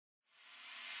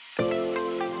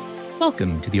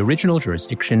Welcome to the Original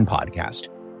Jurisdiction podcast.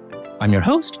 I'm your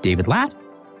host, David Latt,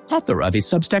 author of a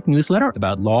Substack newsletter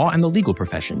about law and the legal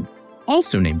profession,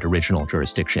 also named Original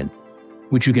Jurisdiction,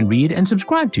 which you can read and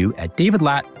subscribe to at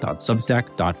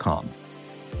davidlatt.substack.com.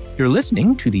 You're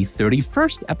listening to the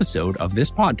 31st episode of this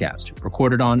podcast,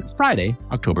 recorded on Friday,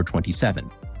 October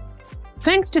 27.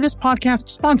 Thanks to this podcast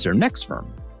sponsor, NextFirm.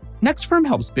 NextFirm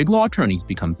helps big law attorneys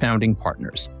become founding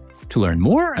partners. To learn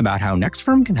more about how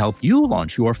NextFirm can help you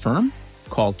launch your firm,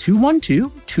 call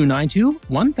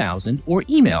 212-292-1000 or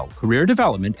email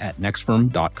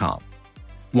careerdevelopment@nextfirm.com.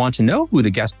 Want to know who the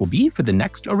guest will be for the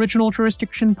next Original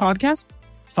Jurisdiction podcast?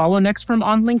 Follow NextFirm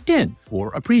on LinkedIn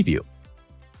for a preview.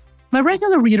 My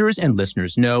regular readers and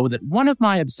listeners know that one of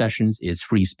my obsessions is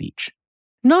free speech,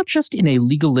 not just in a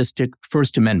legalistic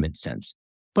First Amendment sense,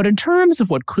 but in terms of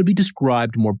what could be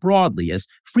described more broadly as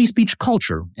free speech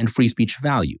culture and free speech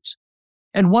values.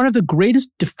 And one of the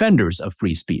greatest defenders of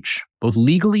free speech, both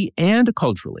legally and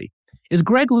culturally, is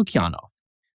Greg Lukianoff,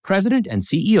 President and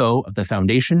CEO of the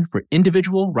Foundation for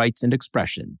Individual Rights and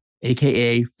Expression,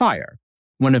 aka FIRE,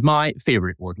 one of my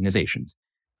favorite organizations.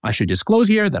 I should disclose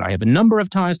here that I have a number of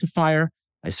ties to FIRE.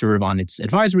 I serve on its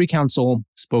advisory council,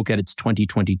 spoke at its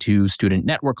 2022 Student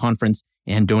Network Conference,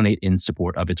 and donate in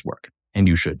support of its work. And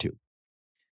you should too.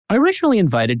 I originally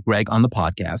invited Greg on the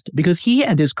podcast because he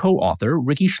and his co-author,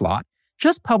 Ricky Schlott,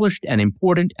 just published an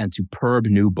important and superb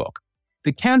new book,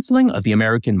 The Canceling of the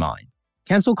American Mind.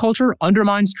 Cancel culture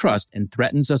undermines trust and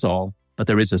threatens us all, but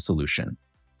there is a solution.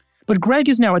 But Greg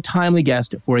is now a timely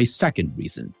guest for a second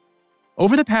reason.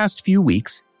 Over the past few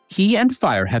weeks, he and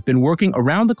FIRE have been working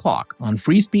around the clock on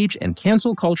free speech and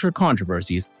cancel culture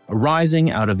controversies arising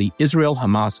out of the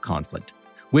Israel-Hamas conflict,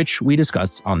 which we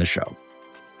discuss on the show.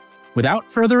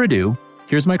 Without further ado,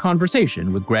 here's my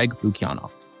conversation with Greg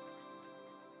Lukianoff.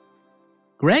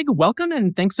 Greg, welcome,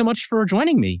 and thanks so much for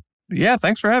joining me. Yeah,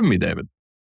 thanks for having me, David.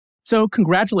 So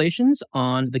congratulations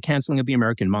on The Canceling of the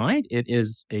American Mind. It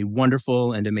is a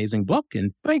wonderful and amazing book,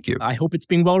 and thank you. I hope it's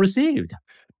being well received.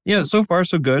 Yeah, so far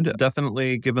so good.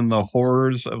 Definitely, given the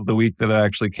horrors of the week that it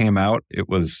actually came out, it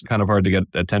was kind of hard to get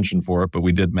attention for it, but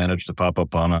we did manage to pop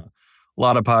up on a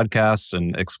lot of podcasts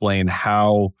and explain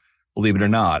how, believe it or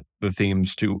not, the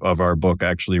themes of our book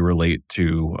actually relate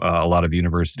to a lot of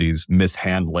universities'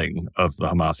 mishandling of the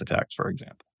Hamas attacks, for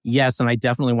example. Yes, and I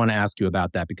definitely want to ask you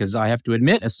about that because I have to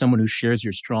admit, as someone who shares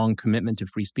your strong commitment to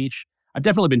free speech, I've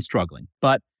definitely been struggling.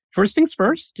 But first things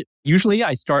first, usually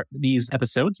I start these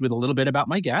episodes with a little bit about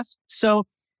my guests. So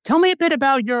tell me a bit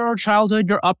about your childhood,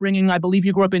 your upbringing. I believe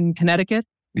you grew up in Connecticut.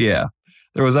 Yeah.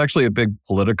 There was actually a big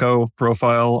Politico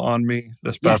profile on me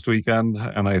this past weekend,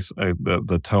 and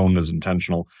the tone is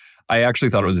intentional. I actually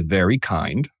thought it was very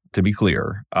kind, to be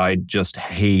clear. I just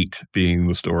hate being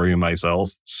the story of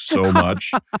myself so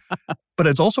much. But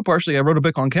it's also partially, I wrote a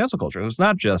book on cancel culture. It's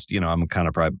not just, I'm a kind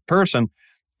of private person.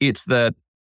 It's that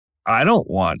I don't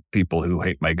want people who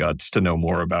hate my guts to know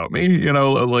more about me,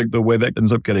 like the way that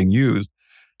ends up getting used.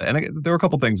 And there were a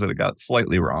couple things that it got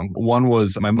slightly wrong. One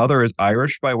was my mother is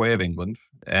Irish by way of England,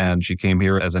 and she came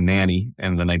here as a nanny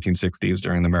in the 1960s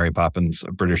during the Mary Poppins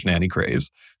British nanny craze.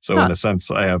 So in a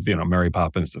sense, I have, Mary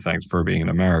Poppins to thank for being an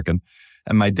American.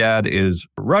 And my dad is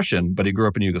Russian, but he grew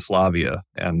up in Yugoslavia,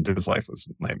 and his life was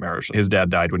nightmarish. His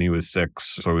dad died when he was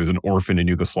 6, so he was an orphan in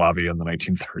Yugoslavia in the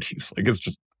 1930s.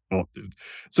 It's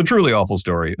a truly awful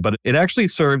story. But it actually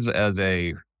serves as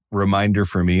a reminder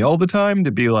for me all the time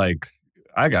to be like,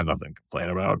 I got nothing to complain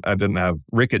about. I didn't have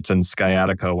rickets and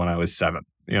sciatica when I was 7,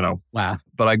 Wow.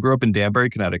 But I grew up in Danbury,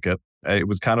 Connecticut. It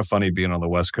was kind of funny being on the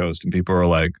West Coast and people were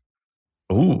like,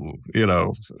 ooh,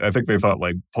 I think they thought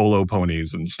like polo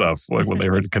ponies and stuff like when they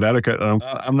heard Connecticut.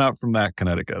 I'm not from that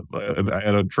Connecticut. I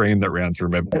had a train that ran through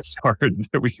my backyard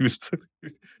that we used to,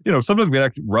 sometimes we'd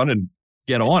actually run and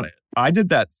get on it. I did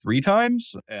that 3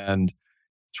 times and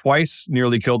twice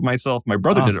nearly killed myself. My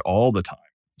brother did it all the time.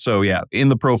 So yeah, in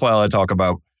the profile I talk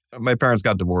about, my parents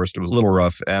got divorced. It was a little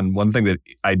rough. And one thing that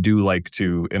I do like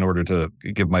to, in order to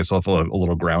give myself a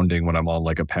little grounding when I'm on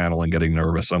like a panel and getting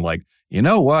nervous, I'm like, you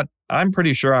know what? I'm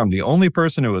pretty sure I'm the only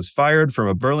person who was fired from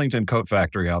a Burlington coat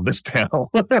factory on this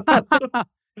panel.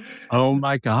 Oh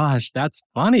my gosh, that's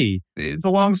funny. It's a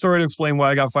long story to explain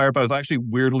why I got fired, but I was actually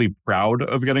weirdly proud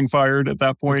of getting fired at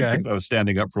that point because I was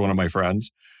standing up for one of my friends.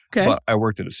 Okay. But I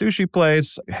worked at a sushi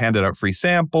place, handed out free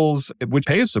samples, which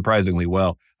pays surprisingly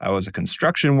well. I was a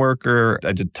construction worker.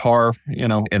 I did tar,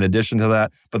 in addition to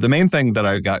that. But the main thing that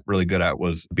I got really good at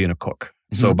was being a cook.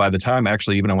 Mm-hmm. So by the time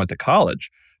actually even I went to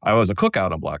college, I was a cook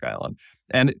out on Block Island.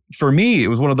 And for me, it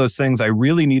was one of those things I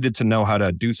really needed to know how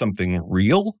to do something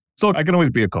real. So I can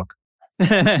always be a cook.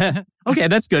 Okay,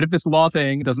 that's good. If this law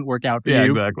thing doesn't work out for Yeah,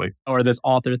 you, exactly. or this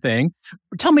author thing.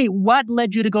 Tell me, what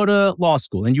led you to go to law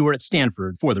school? And you were at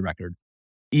Stanford, for the record.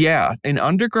 Yeah. In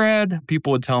undergrad,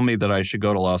 people would tell me that I should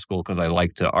go to law school because I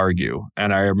like to argue.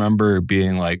 And I remember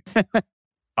being like,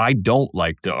 I don't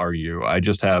like to argue. I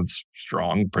just have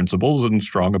strong principles and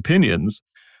strong opinions.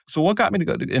 So what got me to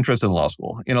go interested in law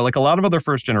school? Like a lot of other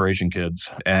first generation kids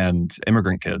and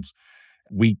immigrant kids,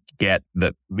 we get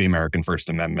that the American First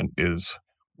Amendment is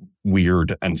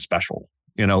weird and special,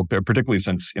 particularly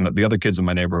since, the other kids in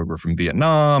my neighborhood were from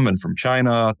Vietnam and from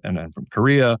China and then from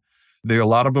Korea. A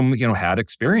lot of them, had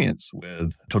experience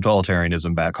with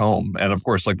totalitarianism back home. And of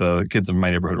course, like the kids in my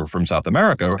neighborhood were from South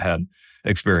America, had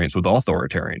experience with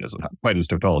authoritarianism, not quite as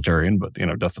totalitarian, but,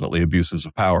 definitely abuses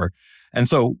of power. And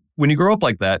so when you grow up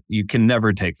like that, you can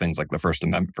never take things like the First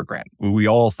Amendment for granted. We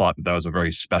all thought that was a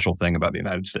very special thing about the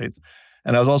United States.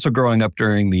 And I was also growing up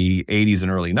during the 80s and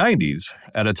early 90s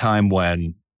at a time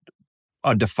when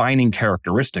a defining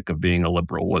characteristic of being a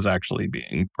liberal was actually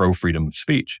being pro-freedom of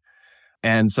speech.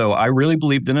 And so I really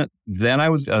believed in it. Then I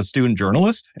was a student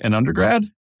journalist in undergrad.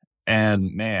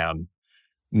 And man,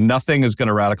 nothing is going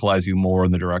to radicalize you more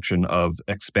in the direction of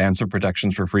expansive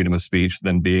protections for freedom of speech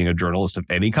than being a journalist of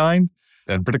any kind,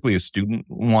 and particularly a student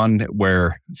one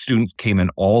where students came in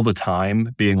all the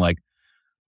time being like,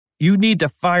 you need to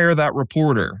fire that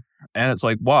reporter. And it's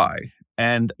like, why?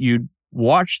 And you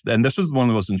watch, and this was one of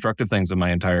the most instructive things in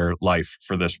my entire life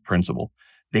for this principle.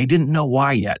 They didn't know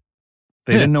why yet.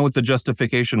 They didn't know what the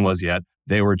justification was yet.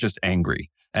 They were just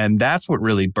angry. And that's what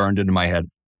really burned into my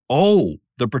head. Oh,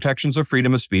 the protections of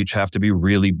freedom of speech have to be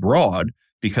really broad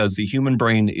because the human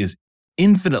brain is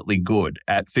infinitely good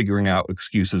at figuring out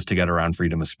excuses to get around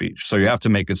freedom of speech. So you have to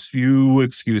make as few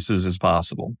excuses as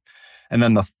possible. And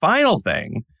then the final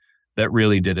thing that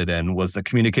really did it in was the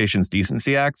Communications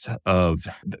Decency Act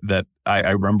that I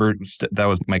remember that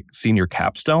was my senior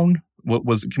capstone. What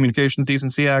was the Communications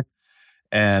Decency Act?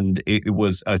 And it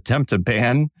was an attempt to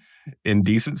ban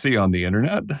indecency on the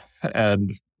internet.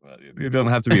 And you don't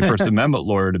have to be a First Amendment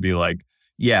lawyer to be like,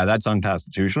 yeah, that's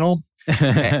unconstitutional.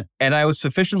 And I was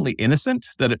sufficiently innocent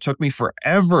that it took me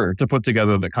forever to put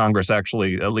together that Congress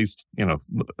actually, at least,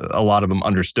 a lot of them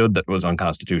understood that it was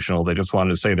unconstitutional. They just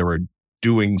wanted to say they were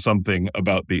doing something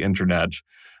about the internet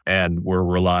and were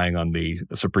relying on the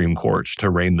Supreme Court to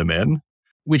rein them in.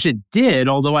 Which it did,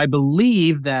 although I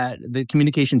believe that the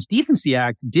Communications Decency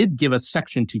Act did give us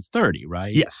Section 230,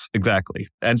 right? Yes, exactly.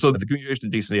 And so the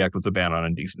Communications Decency Act was a ban on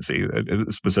indecency,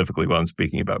 specifically what I'm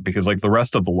speaking about, because like the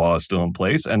rest of the law is still in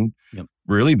place and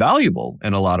really valuable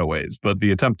in a lot of ways. But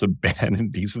the attempt to ban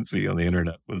indecency on the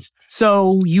internet was...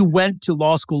 So you went to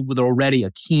law school with already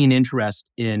a keen interest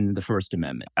in the First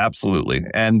Amendment. Absolutely.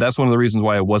 And that's one of the reasons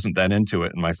why I wasn't that into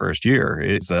it in my first year,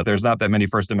 is that there's not that many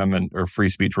First Amendment or free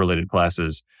speech related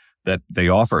classes that they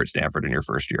offer at Stanford in your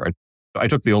first year. I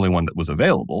took the only one that was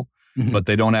available, but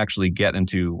they don't actually get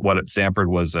into what at Stanford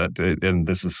was, and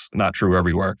this is not true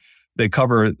everywhere. They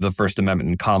cover the First Amendment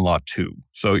in Con Law 2.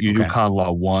 So you do Con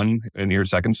Law 1 in your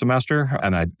second semester,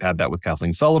 and I had that with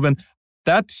Kathleen Sullivan.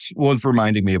 That was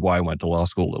reminding me of why I went to law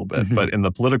school a little bit. But in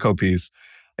the Politico piece,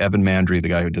 Evan Mandry, the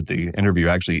guy who did the interview,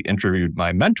 actually interviewed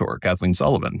my mentor, Kathleen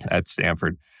Sullivan, at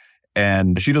Stanford.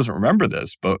 And she doesn't remember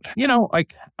this, but,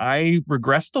 I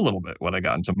regressed a little bit when I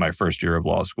got into my first year of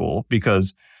law school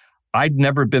because I'd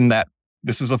never been that,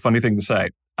 this is a funny thing to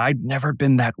say, I'd never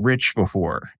been that rich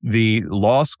before. The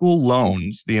law school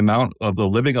loans, the amount of the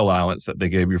living allowance that they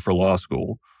gave you for law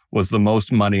school was the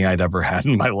most money I'd ever had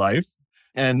in my life.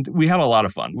 And we had a lot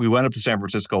of fun. We went up to San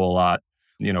Francisco a lot,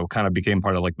 kind of became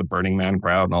part of like the Burning Man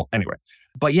crowd and all. Anyway,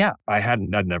 but yeah, I'd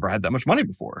never had that much money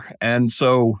before. And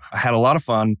so I had a lot of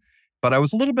fun. But I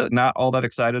was a little bit not all that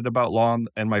excited about law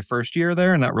in my first year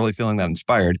there and not really feeling that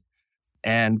inspired.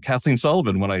 And Kathleen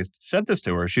Sullivan, when I said this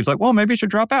to her, she's like, well, maybe you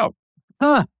should drop out.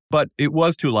 But it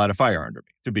was too light a fire under me,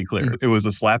 to be clear. It was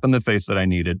a slap in the face that I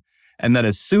needed. And then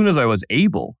as soon as I was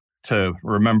able to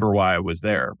remember why I was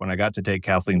there, when I got to take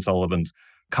Kathleen Sullivan's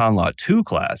Con Law 2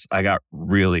 class, I got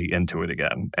really into it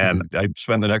again. And I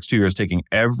spent the next 2 years taking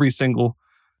every single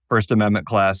First Amendment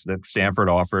class that Stanford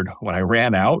offered. When I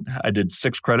ran out, I did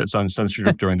 6 credits on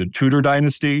censorship during the Tudor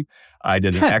dynasty. I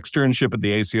did an externship at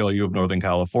the ACLU of Northern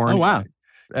California. Oh, wow.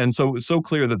 And so it was so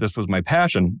clear that this was my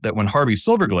passion that when Harvey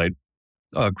Silverglade,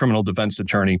 a criminal defense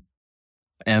attorney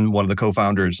and one of the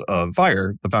co-founders of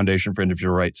FIRE, the Foundation for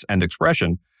Individual Rights and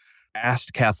Expression,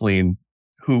 asked Kathleen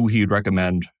who he'd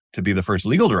recommend to be the first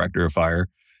legal director of FIRE,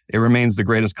 it remains the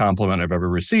greatest compliment I've ever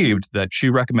received that she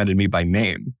recommended me by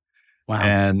name. Wow.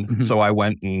 And so I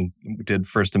went and did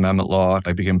First Amendment law.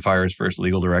 I became FIRE's first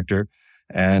legal director.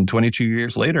 And 22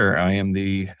 years later, I am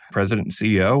the president and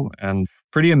CEO, and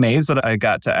pretty amazed that I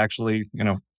got to actually,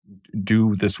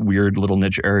 do this weird little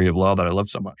niche area of law that I love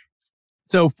so much.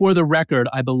 So for the record,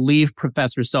 I believe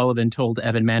Professor Sullivan told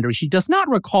Evan Mandery she does not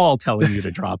recall telling you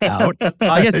to drop out.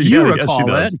 I guess you recall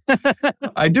it.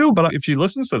 I do, but if she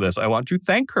listens to this, I want to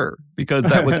thank her because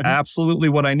that was absolutely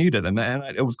what I needed. And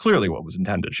it was clearly what was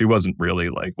intended. She wasn't really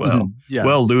like,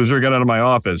 well, loser, get out of my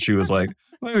office. She was like,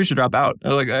 well, we should drop out.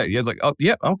 I was like, oh,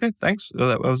 yeah, okay, thanks.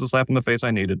 That was a slap in the face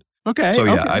I needed. Okay. So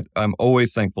yeah, I'm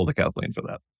always thankful to Kathleen for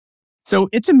that. So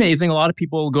it's amazing. A lot of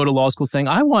people go to law school saying,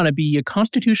 I want to be a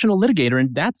constitutional litigator.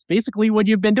 And that's basically what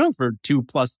you've been doing for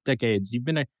 2+ decades. You've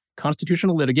been a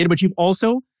constitutional litigator, but you've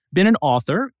also been an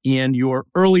author. In your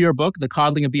earlier book, The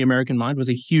Coddling of the American Mind, was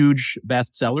a huge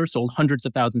bestseller, sold hundreds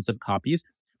of thousands of copies.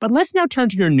 But let's now turn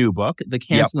to your new book, The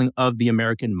Canceling of the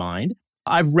American Mind.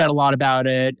 I've read a lot about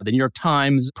it. The New York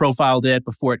Times profiled it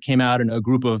before it came out in a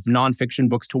group of nonfiction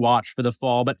books to watch for the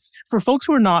fall. But for folks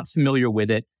who are not familiar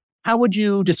with it, how would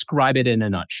you describe it in a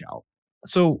nutshell?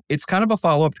 So it's kind of a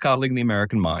follow-up to Coddling the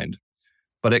American Mind,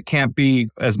 but it can't be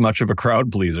as much of a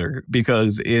crowd pleaser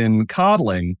because in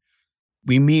coddling,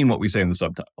 we mean what we say in the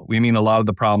subtitle. We mean a lot of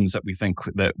the problems that we think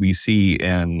that we see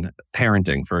in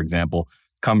parenting, for example,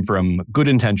 come from good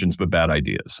intentions but bad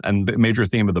ideas. And the major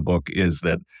theme of the book is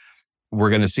that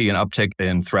we're going to see an uptick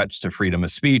in threats to freedom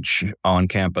of speech on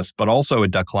campus, but also a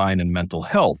decline in mental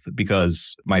health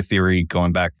because my theory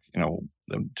going back,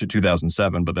 to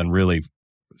 2007, but then really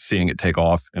seeing it take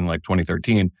off in like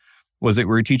 2013, was that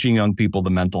we're teaching young people the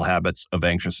mental habits of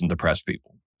anxious and depressed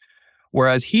people.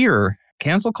 Whereas here,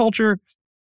 cancel culture,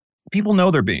 people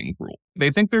know they're being cruel. They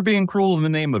think they're being cruel in the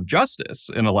name of justice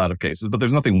in a lot of cases, but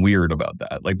there's nothing weird about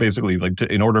that. Like basically,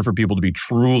 in order for people to be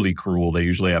truly cruel, they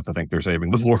usually have to think they're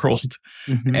saving the world.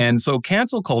 Mm-hmm. And so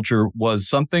cancel culture was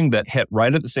something that hit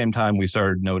right at the same time we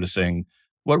started noticing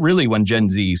when Gen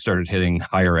Z started hitting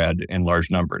higher ed in large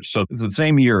numbers. So it's the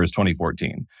same year as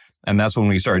 2014. And that's when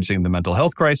we started seeing the mental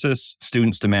health crisis,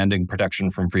 students demanding protection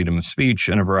from freedom of speech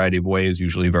in a variety of ways,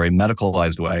 usually a very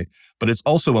medicalized way. But it's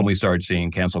also when we started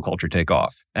seeing cancel culture take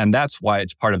off. And that's why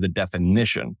it's part of the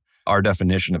definition, our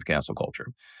definition of cancel culture.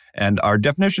 And our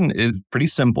definition is pretty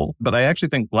simple, but I actually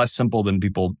think less simple than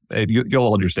people,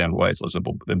 you'll understand why it's less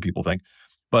simple than people think.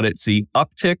 But it's the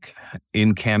uptick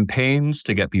in campaigns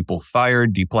to get people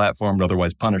fired, deplatformed,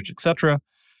 otherwise punished, etc.,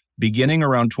 beginning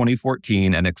around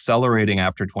 2014 and accelerating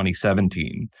after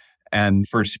 2017, and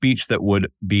for speech that would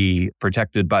be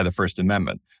protected by the First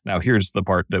Amendment. Now, here's the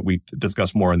part that we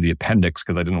discuss more in the appendix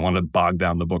because I didn't want to bog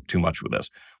down the book too much with this.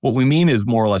 What we mean is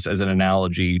more or less as an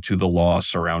analogy to the law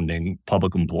surrounding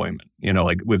public employment,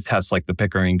 like with tests like the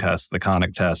Pickering test, the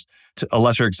Connick test, to a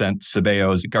lesser extent,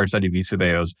 Ceballos, Garcetti v.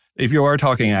 Ceballos. If you are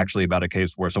talking actually about a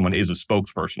case where someone is a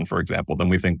spokesperson, for example, then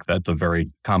we think that's a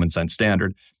very common sense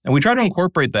standard. And we try to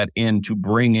incorporate that in to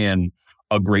bring in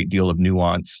a great deal of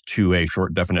nuance to a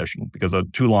short definition, because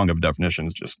too long of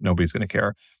definitions, just nobody's going to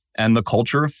care. And the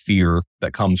culture of fear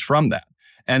that comes from that.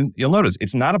 And you'll notice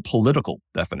it's not a political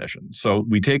definition. So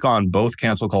we take on both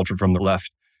cancel culture from the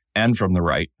left and from the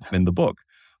right in the book.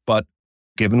 But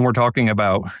given we're talking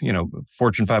about,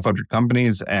 Fortune 500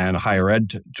 companies and higher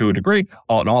ed to a degree,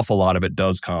 an awful lot of it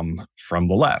does come from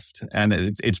the left. And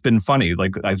it's been funny.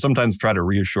 Like I sometimes try to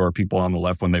reassure people on the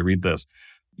left when they read this.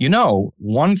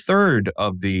 1/3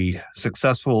 of the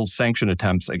successful sanction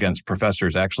attempts against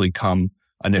professors actually come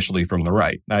initially from the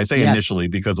right. Now, I say initially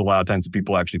because a lot of times the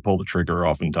people actually pull the trigger.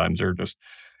 Oftentimes they're just,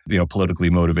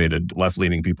 politically motivated,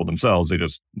 left-leaning people themselves. They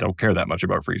just don't care that much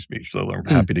about free speech. So they're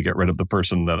happy to get rid of the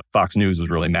person that Fox News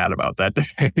is really mad about that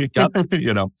day.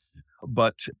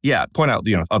 But yeah, point out,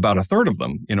 about 1/3 of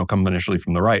them, come initially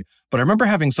from the right. But I remember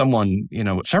having someone,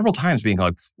 several times being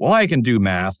like, well, I can do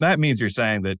math. That means you're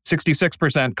saying that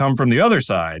 66% come from the other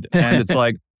side. And it's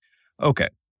like, okay,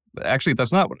 actually,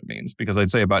 that's not what it means, because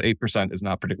I'd say about 8% is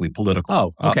not particularly political.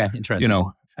 Oh, okay. Interesting.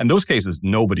 And those cases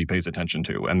nobody pays attention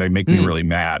to, and they make me really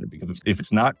mad because if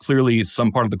it's not clearly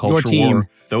some part of the culture war,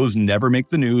 those never make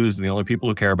the news, and the only people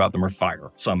who care about them are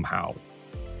fired somehow.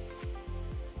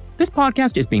 This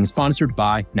podcast is being sponsored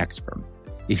by NextFirm.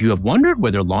 If you have wondered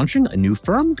whether launching a new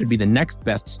firm could be the next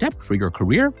best step for your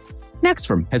career,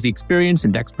 NextFirm has the experience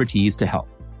and expertise to help.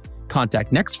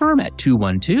 Contact NextFirm at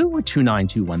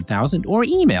 212-292-1000 or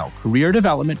email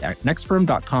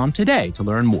careerdevelopment@nextfirm.com today to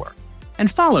learn more. And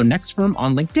follow NextFirm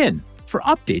on LinkedIn for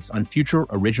updates on future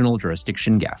original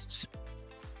jurisdiction guests.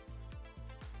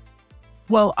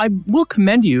 Well, I will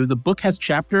commend you. The book has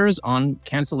chapters on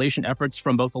cancellation efforts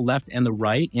from both the left and the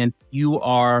right, and you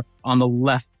are on the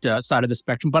left side of the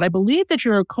spectrum. But I believe that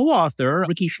your co-author,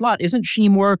 Ricky Schlott, isn't she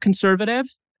more conservative?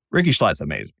 Ricky Schlatt's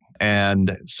amazing.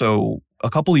 And so a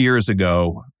couple of years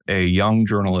ago, a young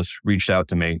journalist reached out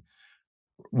to me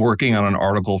working on an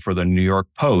article for the New York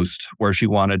Post where she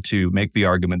wanted to make the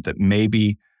argument that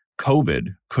maybe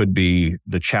COVID could be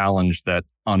the challenge that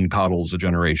uncoddles a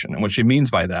generation. And what she means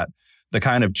by that, the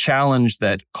kind of challenge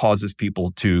that causes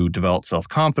people to develop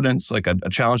self-confidence, like a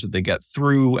challenge that they get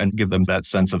through and give them that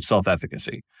sense of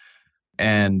self-efficacy.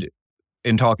 And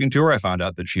in talking to her, I found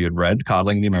out that she had read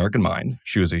Coddling the American Mind.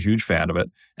 She was a huge fan of it.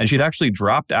 And she'd actually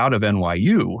dropped out of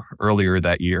NYU earlier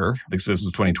that year. I think this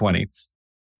was 2020.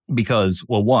 Because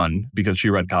she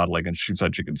read Coddling and she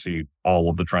said she could see all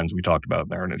of the trends we talked about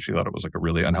there. And she thought it was like a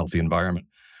really unhealthy environment.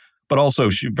 But also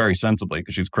she very sensibly,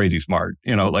 because she's crazy smart,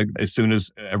 like as soon as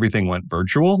everything went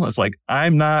virtual, it's like,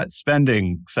 I'm not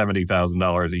spending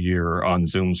 $70,000 a year on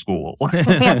Zoom school.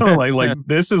 like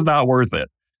this is not worth it.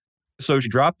 So she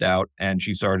dropped out and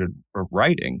she started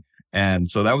writing. And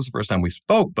so that was the first time we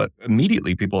spoke. But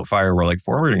immediately people at Fire were like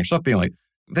forwarding her stuff being like,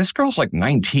 this girl's like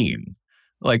 19.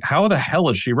 Like, how the hell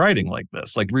is she writing like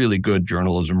this? Like really good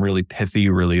journalism, really pithy,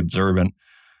 really observant.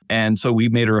 And so we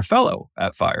made her a fellow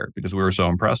at Fire because we were so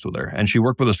impressed with her. And she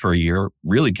worked with us for a year,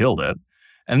 really killed it.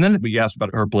 And then we asked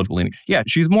about her political leaning. Yeah,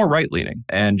 she's more right-leaning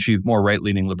and she's more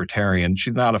right-leaning libertarian.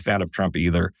 She's not a fan of Trump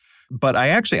either. But I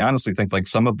actually honestly think like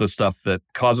some of the stuff that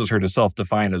causes her to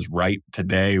self-define as right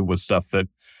today was stuff that,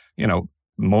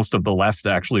 most of the left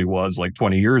actually was like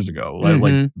 20 years ago,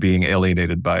 like being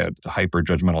alienated by a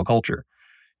hyper-judgmental culture.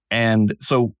 And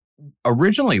so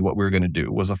originally what we were going to do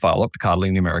was a follow-up to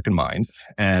Coddling the American Mind.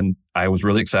 And I was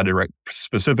really excited to write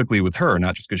specifically with her,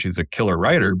 not just because she's a killer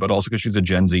writer, but also because she's a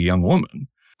Gen Z young woman.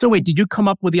 So wait, did you come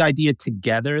up with the idea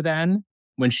together then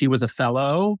when she was a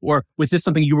fellow? Or was this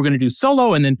something you were going to do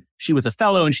solo and then she was a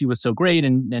fellow and she was so great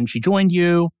and she joined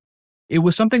you? It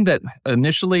was something that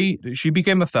initially she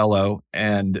became a fellow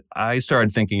and I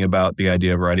started thinking about the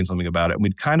idea of writing something about it. And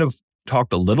we'd kind of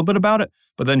talked a little bit about it,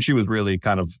 but then she was really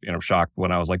kind of, shocked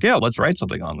when I was like, yeah, let's write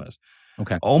something on this.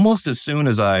 Okay. Almost as soon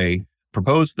as I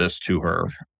proposed this to her,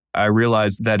 I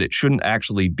realized that it shouldn't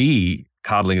actually be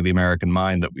Coddling of the American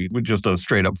Mind, that we would just a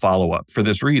straight up follow up for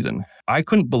this reason. I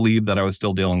couldn't believe that I was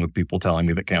still dealing with people telling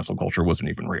me that cancel culture wasn't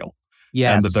even real.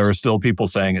 Yes. And that there are still people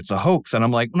saying it's a hoax. And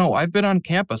I'm like, no, I've been on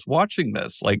campus watching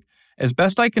this. Like, as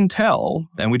best I can tell,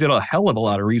 and we did a hell of a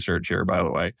lot of research here, by the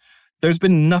way, there's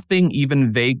been nothing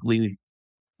even vaguely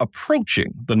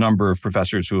approaching the number of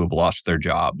professors who have lost their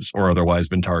jobs or otherwise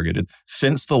been targeted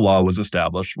since the law was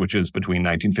established, which is between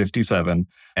 1957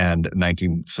 and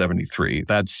 1973.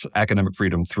 That's academic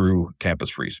freedom through campus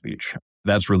free speech.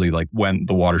 That's really like when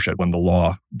the watershed, when the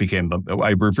law became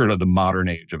I refer to the modern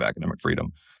age of academic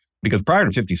freedom. Because prior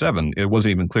to 57, it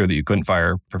wasn't even clear that you couldn't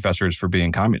fire professors for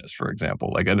being communists, for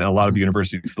example. Like, and a lot of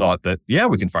universities thought that, yeah,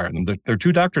 we can fire them. They're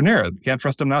too doctrinaire. We can't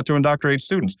trust them not to indoctrinate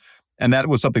students. And that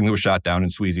was something that was shot down in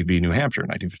Sweezy v. New Hampshire in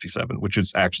 1957, which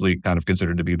is actually kind of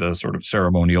considered to be the sort of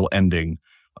ceremonial ending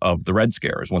of the Red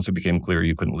Scares once it became clear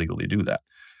you couldn't legally do that.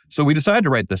 So we decided to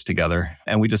write this together,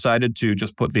 and we decided to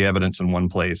just put the evidence in one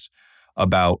place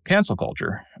about cancel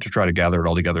culture to try to gather it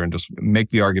all together and just make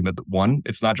the argument that, one,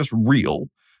 it's not just real,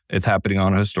 it's happening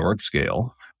on a historic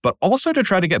scale, but also to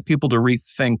try to get people to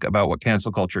rethink about what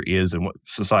cancel culture is and what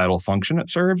societal function it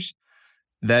serves.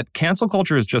 That cancel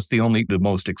culture is just the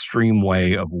most extreme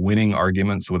way of winning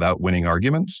arguments without winning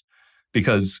arguments.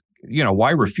 Because, why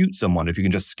refute someone if you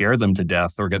can just scare them to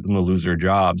death or get them to lose their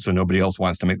job so nobody else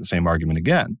wants to make the same argument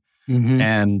again? Mm-hmm.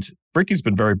 And Bricky's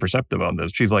been very perceptive on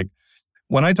this. She's like,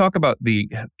 when I talk about the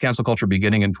cancel culture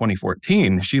beginning in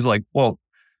 2014, she's like, well,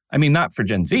 I mean, not for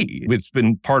Gen Z. It's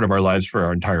been part of our lives for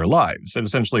our entire lives. And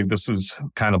essentially, this is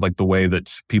kind of like the way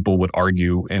that people would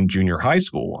argue in junior high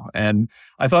school. And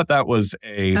I thought that was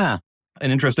an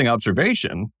interesting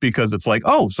observation because it's like,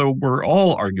 oh, so we're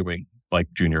all arguing like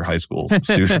junior high school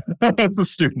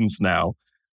students now.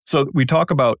 So we talk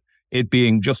about it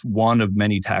being just one of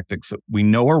many tactics that we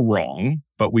know are wrong,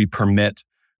 but we permit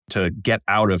to get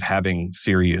out of having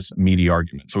serious, meaty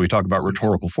arguments. So we talk about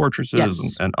rhetorical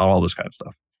fortresses and all this kind of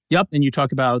stuff. Yep. And you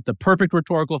talk about the perfect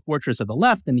rhetorical fortress of the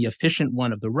left and the efficient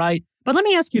one of the right. But let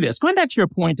me ask you this, going back to your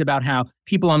point about how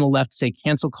people on the left say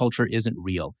cancel culture isn't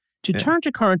real. To turn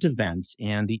to current events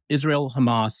and the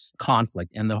Israel-Hamas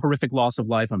conflict and the horrific loss of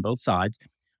life on both sides,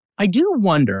 I do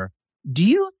wonder, do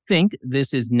you think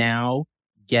this is now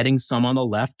getting some on the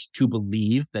left to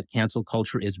believe that cancel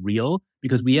culture is real?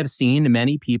 Because we have seen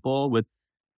many people with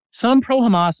some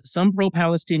pro-Hamas, some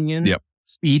pro-Palestinian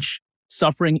speech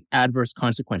suffering adverse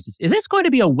consequences. Is this going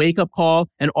to be a wake-up call?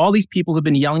 And all these people who've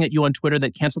been yelling at you on Twitter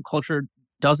that cancel culture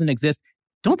doesn't exist,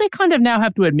 don't they kind of now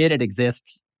have to admit it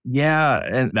exists? Yeah,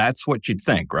 and that's what you'd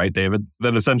think, right, David?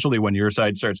 That essentially when your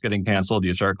side starts getting canceled,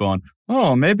 you start going,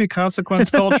 oh, maybe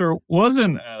consequence culture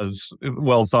wasn't as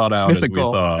well thought out as we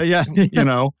Mythical. thought, Yes.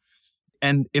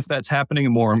 And if that's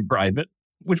happening more in private,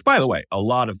 which, by the way, a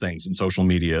lot of things in social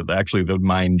media, actually the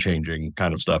mind-changing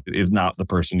kind of stuff is not the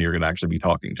person you're going to actually be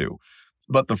talking to.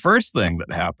 But the first thing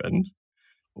that happened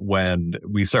when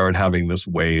we started having this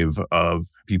wave of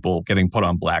people getting put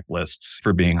on blacklists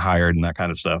for being hired and that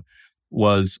kind of stuff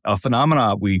was a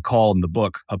phenomena we call in the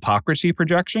book hypocrisy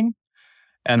projection.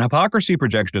 And hypocrisy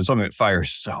projection is something that FIRE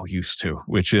is so used to,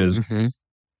 which is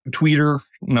tweeter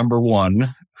number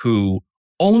one who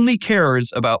only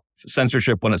cares about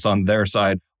censorship when it's on their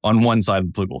side, on one side of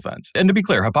the political fence. And to be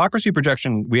clear, hypocrisy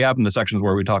projection we have in the sections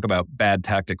where we talk about bad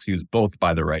tactics used both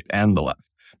by the right and the left,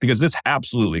 because this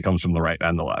absolutely comes from the right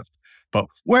and the left. But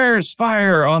where's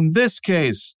FIRE on this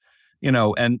case?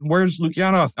 And where's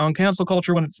Lukianoff on cancel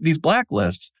culture when it's these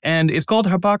blacklists? And it's called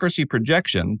hypocrisy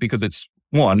projection because it's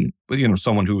one,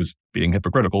 someone who is being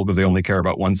hypocritical because they only care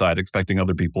about one side, expecting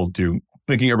other people to,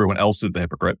 thinking everyone else is the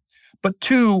hypocrite. But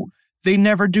two, they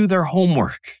never do their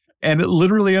homework. And it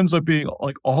literally ends up being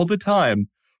like all the time,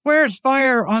 where's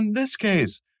FIRE on this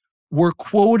case? We're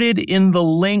quoted in the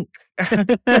link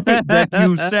that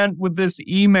you sent with this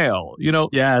email,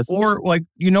 Yes. Or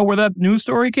where that news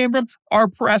story came from? Our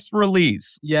press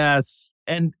release. Yes.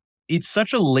 And it's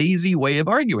such a lazy way of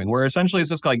arguing where essentially it's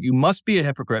just like, you must be a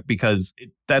hypocrite because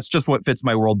that's just what fits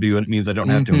my worldview and it means I don't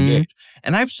have to engage.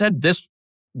 And I've said this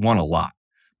one a lot.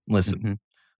 Listen,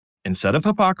 instead of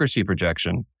hypocrisy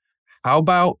projection, how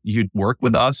about you work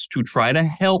with us to try to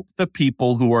help the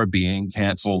people who are being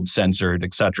canceled, censored,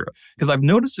 etc.? Because I've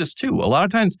noticed this too. A lot of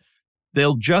times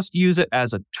they'll just use it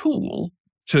as a tool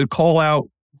to call out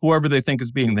whoever they think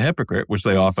is being the hypocrite, which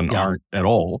they often aren't at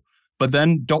all, but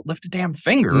then don't lift a damn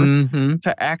finger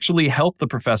to actually help the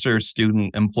professor,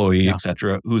 student, employee,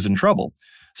 etc., who's in trouble.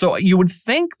 So you would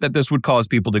think that this would cause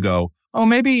people to go, oh,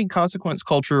 maybe consequence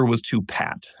culture was too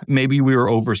pat. Maybe we were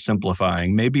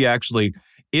oversimplifying. Maybe actually,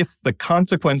 if the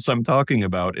consequence I'm talking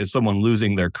about is someone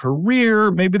losing their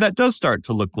career, maybe that does start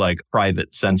to look like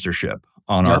private censorship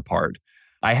on our part.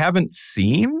 I haven't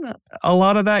seen a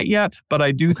lot of that yet, but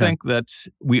I do think that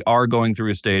we are going through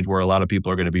a stage where a lot of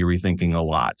people are going to be rethinking a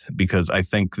lot, because I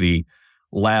think the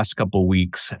last couple of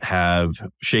weeks have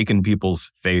shaken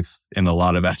people's faith in a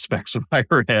lot of aspects of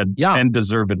higher ed, and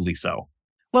deservedly so.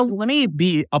 Well, let me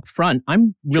be upfront.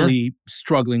 I'm really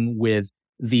struggling with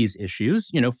these issues,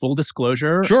 full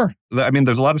disclosure. Sure. I mean,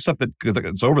 there's a lot of stuff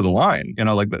that's over the line,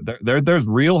 there's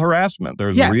real harassment.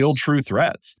 There's real true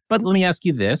threats. But let me ask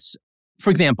you this. For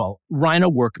example,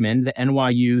 Rhina Workman, the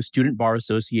NYU Student Bar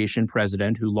Association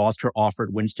president who lost her offer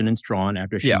at Winston & Strawn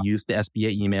after she used the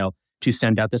SBA email to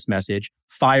send out this message.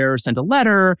 FIRE sent a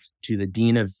letter to the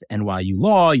dean of NYU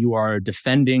Law. You are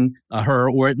defending her,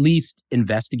 or at least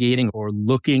investigating or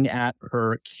looking at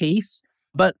her case.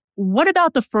 But what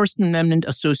about the First Amendment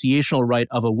associational right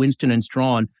of a Winston &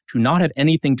 Strawn to not have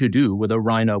anything to do with a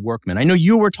Rhina Workman? I know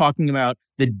you were talking about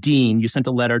the dean. You sent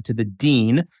a letter to the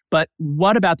dean. But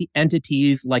what about the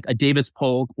entities like a Davis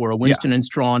Polk or a Winston &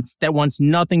 Strawn that wants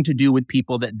nothing to do with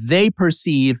people that they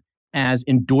perceive as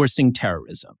endorsing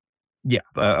terrorism? Yeah,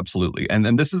 absolutely.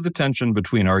 And this is the tension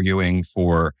between arguing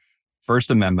for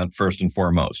First Amendment first and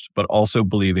foremost, but also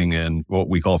believing in what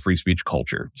we call free speech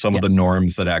culture. Some of the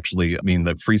norms that actually mean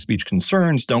that free speech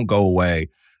concerns don't go away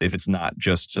if it's not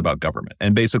just about government.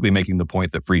 And basically making the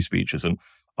point that free speech isn't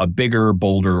a bigger,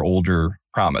 bolder, older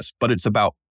promise, but it's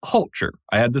about culture.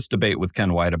 I had this debate with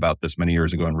Ken White about this many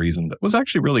years ago in Reason that was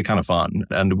actually really kind of fun.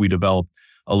 And we developed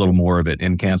a little more of it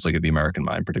in Canceling of the American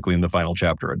Mind, particularly in the final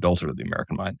chapter, Adulthood of the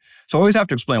American Mind. So I always have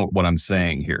to explain what I'm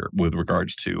saying here with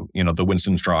regards to, the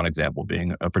Winston Strawn example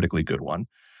being a particularly good one,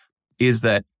 is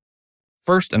that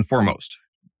first and foremost,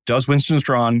 does Winston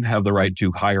Strawn have the right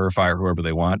to hire or fire whoever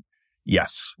they want?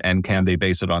 Yes. And can they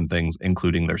base it on things,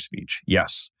 including their speech?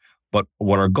 Yes. But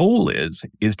what our goal is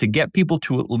to get people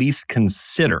to at least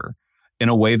consider, in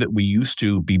a way that we used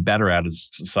to be better at as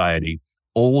a society,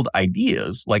 old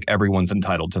ideas like everyone's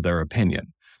entitled to their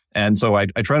opinion. And so I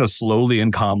try to slowly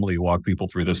and calmly walk people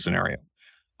through this scenario.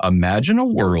 Imagine a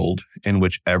world in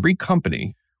which every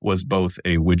company was both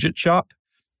a widget shop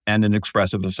and an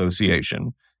expressive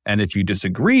association. And if you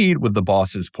disagreed with the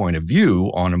boss's point of view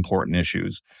on important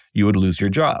issues, you would lose your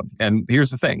job. And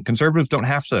here's the thing, conservatives don't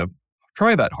have to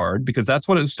try that hard, because that's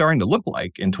what it's starting to look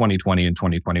like in 2020 and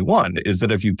 2021, is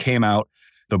that if you came out,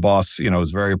 the boss,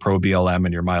 is very pro BLM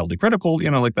and you're mildly critical,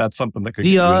 that's something that could...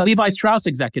 The Levi Strauss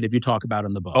executive you talk about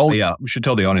in the book. Oh, yeah. We should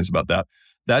tell the audience about that.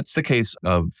 That's the case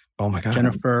of, oh my God.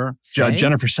 Jennifer Say?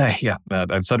 Jennifer Say, yeah.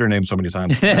 I've said her name so many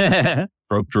times.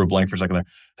 Drew a blank for a second there.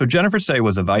 So Jennifer Say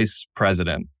was a vice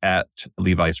president at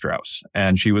Levi Strauss.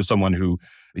 And she was someone who,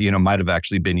 might have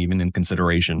actually been even in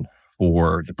consideration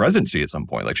for the presidency at some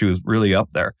point. Like she was really up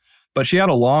there. But she had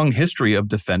a long history of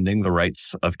defending the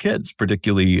rights of kids,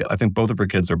 particularly, I think both of her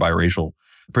kids are biracial,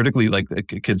 particularly like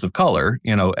kids of color,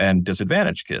 and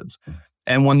disadvantaged kids.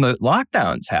 And when the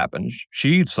lockdowns happened,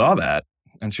 she saw that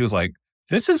and she was like,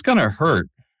 this is going to hurt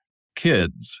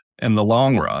kids in the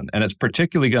long run. And it's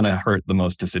particularly going to hurt the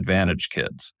most disadvantaged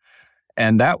kids.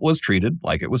 And that was treated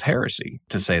like it was heresy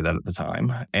to say that at the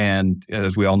time. And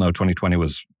as we all know, 2020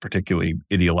 was particularly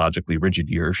ideologically rigid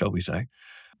year, shall we say.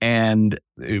 And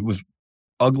it was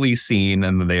ugly scene.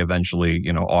 And they eventually,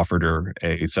 offered her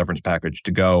a severance package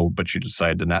to go, but she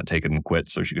decided to not take it and quit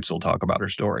so she could still talk about her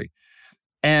story.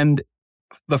 And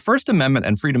the First Amendment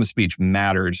and freedom of speech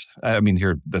matters. I mean,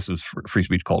 here, this is free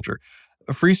speech culture.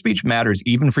 Free speech matters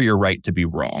even for your right to be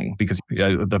wrong, because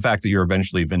the fact that you're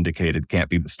eventually vindicated can't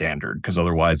be the standard, because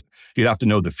otherwise you'd have to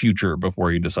know the future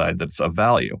before you decide that it's of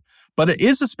value. But it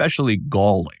is especially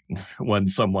galling when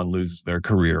someone loses their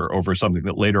career over something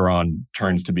that later on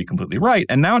turns to be completely right.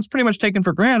 And now it's pretty much taken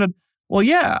for granted. Well,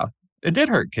 yeah, it did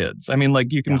hurt kids. I mean,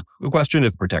 like you can question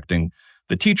if protecting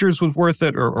the teachers was worth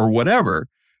it or whatever,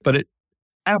 but it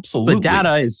absolutely. The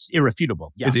data is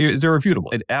irrefutable. Yeah. It's irrefutable.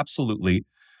 It absolutely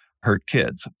hurt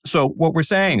kids. So what we're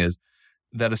saying is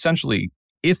that essentially,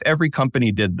 if every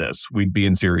company did this, we'd be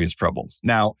in serious trouble.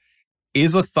 Now,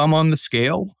 is a thumb on the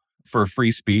scale for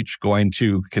free speech going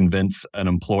to convince an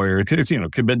employer,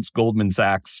 convince Goldman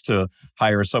Sachs to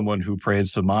hire someone who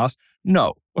prays Hamas?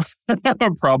 No,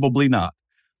 probably not.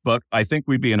 But I think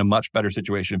we'd be in a much better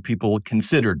situation if people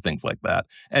considered things like that.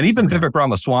 And even Vivek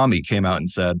Ramaswamy came out and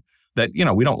said that,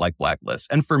 we don't like blacklists.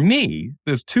 And for me,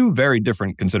 there's two very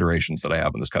different considerations that I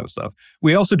have in this kind of stuff.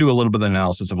 We also do a little bit of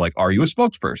analysis of like, are you a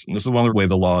spokesperson? This is one way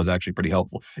the law is actually pretty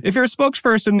helpful. If you're a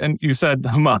spokesperson and you said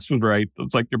Hamas was right,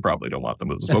 it's like you probably don't want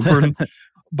them as a spokesperson.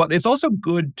 But it's also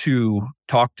good to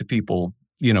talk to people,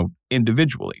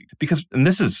 individually, because, and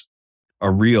this is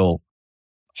a real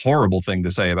horrible thing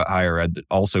to say about higher ed that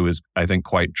also is, I think,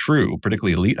 quite true,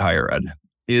 particularly elite higher ed,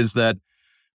 is that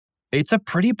it's a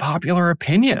pretty popular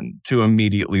opinion to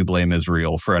immediately blame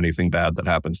Israel for anything bad that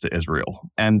happens to Israel.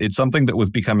 And it's something that was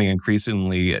becoming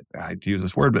increasingly, I hate to use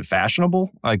this word, but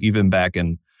fashionable, like even back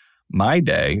in my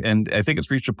day. And I think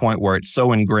it's reached a point where it's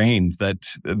so ingrained that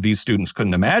these students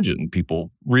couldn't imagine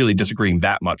people really disagreeing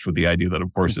that much with the idea that,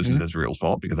 of course, this is Israel's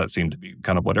fault, because that seemed to be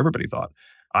kind of what everybody thought.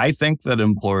 I think that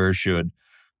employers should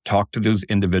talk to those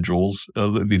individuals,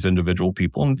 these individual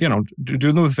people, and,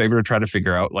 do them a favor to try to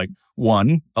figure out, like,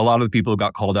 one, a lot of the people who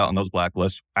got called out on those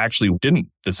blacklists actually didn't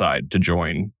decide to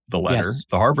join the letter. Yes.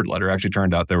 The Harvard letter actually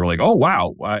turned out they were like, oh,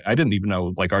 wow, I didn't even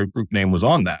know, like, our group name was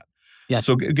on that. Yes.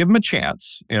 So give them a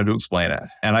chance, to explain it.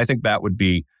 And I think that would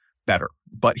be better.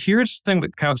 But here's the thing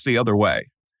that counts the other way.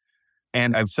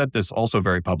 And I've said this also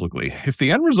very publicly. If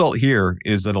the end result here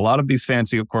is that a lot of these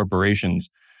fancy corporations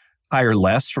hire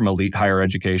less from elite higher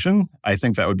education, I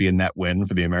think that would be a net win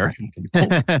for the American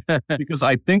people. Because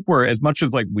I think we're, as much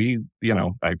as like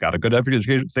I got a good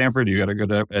education at Stanford, you got a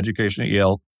good education at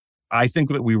Yale, I think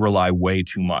that we rely way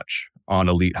too much on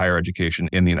elite higher education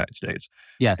in the United States.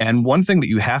 Yes. And one thing that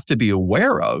you have to be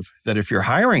aware of, that if you're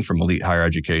hiring from elite higher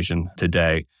education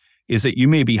today, is that you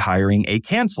may be hiring a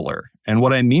canceller. And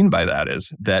what I mean by that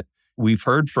is that we've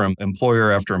heard from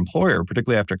employer after employer,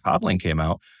 particularly after coddling came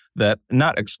out, that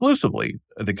not exclusively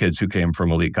the kids who came from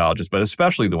elite colleges, but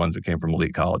especially the ones that came from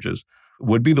elite colleges,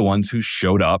 would be the ones who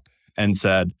showed up and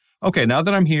said, okay, now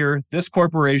that I'm here, this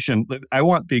corporation, I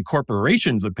want the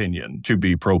corporation's opinion to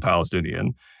be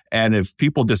pro-Palestinian. And if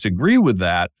people disagree with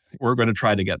that, we're going to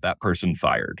try to get that person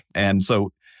fired. And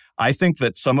so I think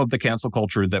that some of the cancel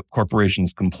culture that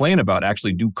corporations complain about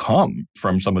actually do come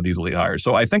from some of these elite hires.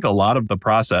 So I think a lot of the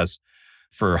process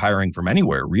for hiring from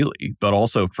anywhere, really, but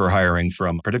also for hiring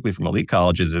from, particularly from elite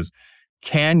colleges, is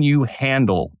can you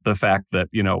handle the fact that,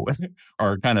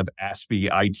 our kind of aspy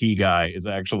IT guy is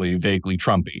actually vaguely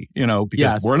Trumpy,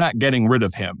 because we're not getting rid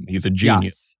of him. He's a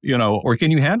genius, or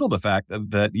can you handle the fact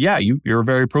that you're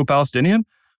very pro-Palestinian?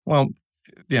 Well,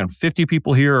 50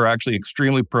 people here are actually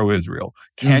extremely pro-Israel.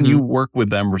 Can you work with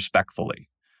them respectfully?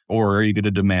 Or are you going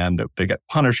to demand that they get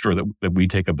punished, or that we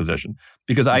take a position?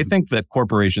 Because I think that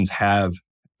corporations have,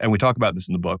 and we talk about this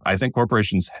in the book, I think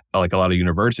corporations, like a lot of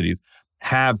universities,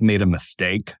 have made a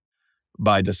mistake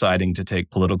by deciding to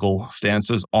take political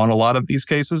stances on a lot of these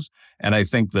cases. And I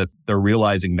think that they're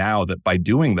realizing now that by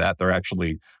doing that, they're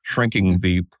actually shrinking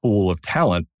the pool of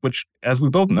talent, which, as we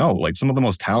both know, like some of the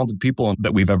most talented people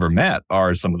that we've ever met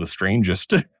are some of the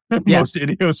strangest, most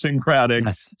idiosyncratic,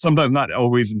 sometimes not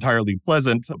always entirely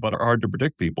pleasant, but are hard to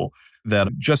predict people, that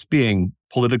just being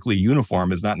politically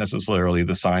uniform is not necessarily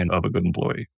the sign of a good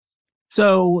employee.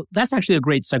 So that's actually a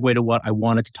great segue to what I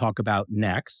wanted to talk about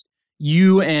next.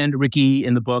 You and Ricky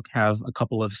in the book have a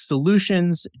couple of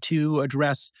solutions to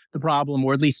address the problem,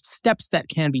 or at least steps that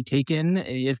can be taken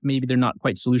if maybe they're not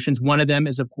quite solutions. One of them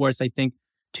is, of course, I think,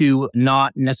 to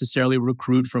not necessarily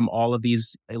recruit from all of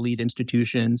these elite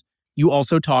institutions. You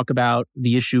also talk about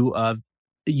the issue of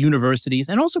universities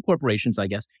and also corporations, I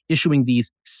guess, issuing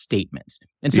these statements.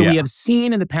 And so we have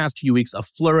seen in the past few weeks a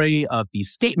flurry of these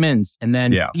statements. And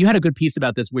then you had a good piece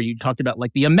about this where you talked about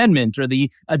like the amendment or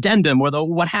the addendum or the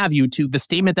what have you to the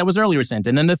statement that was earlier sent,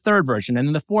 and then the third version and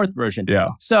then the fourth version.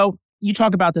 So you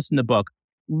talk about this in the book.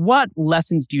 What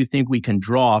lessons do you think we can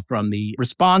draw from the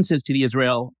responses to the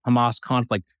Israel-Hamas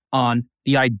conflict on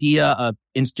the idea of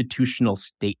institutional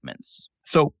statements?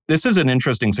 So this is an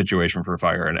interesting situation for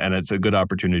FIRE, and it's a good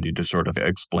opportunity to sort of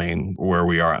explain where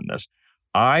we are on this.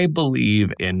 I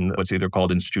believe in what's either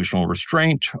called institutional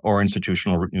restraint or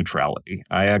institutional neutrality.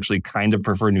 I actually kind of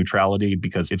prefer neutrality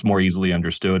because it's more easily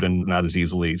understood and not as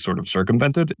easily sort of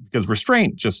circumvented, because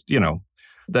restraint just,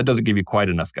 that doesn't give you quite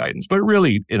enough guidance. But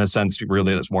really, in a sense,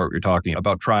 really that's more what you're talking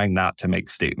about trying not to make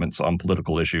statements on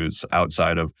political issues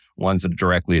outside of ones that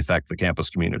directly affect the campus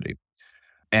community.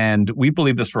 And we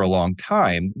believed this for a long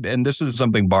time. And this is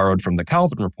something borrowed from the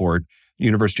Calvin Report,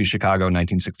 University of Chicago,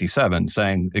 1967,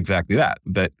 saying exactly that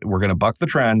we're going to buck the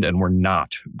trend and we're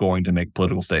not going to make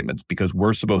political statements because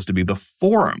we're supposed to be the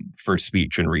forum for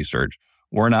speech and research.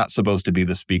 We're not supposed to be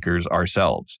the speakers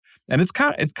ourselves. And it's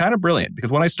kind of brilliant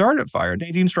because when I started at FIRE,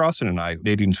 Nadine Strawson and I,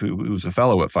 Nadine, who's a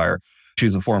fellow at FIRE,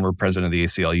 she's a former president of the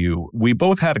ACLU. We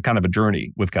both had a kind of a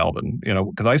journey with Calvin,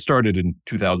 because I started in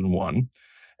 2001.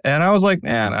 And I was like,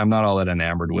 man, I'm not all that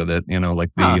enamored with it. I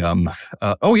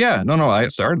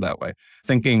started that way.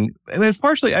 Thinking, and it's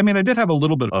partially, I did have a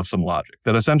little bit of some logic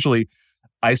that essentially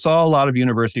I saw a lot of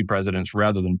university presidents,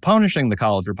 rather than punishing the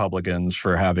college Republicans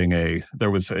for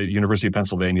there was a University of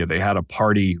Pennsylvania, they had a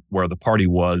party where the party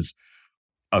was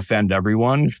offend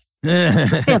everyone.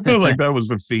 Like that was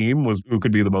the theme, was who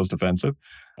could be the most offensive.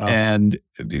 And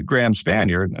Graham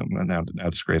Spanier, now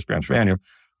disgraced Graham Spanier,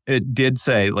 it did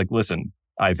say, like, listen,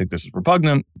 I think this is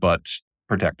repugnant, but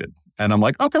protected. And I'm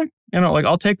like, okay,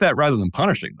 I'll take that rather than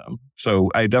punishing them.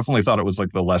 So I definitely thought it was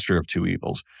like the lesser of two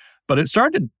evils. But it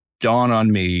started to dawn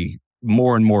on me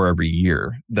more and more every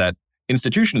year that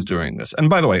institutions doing this, and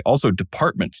by the way, also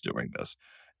departments doing this,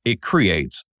 it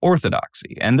creates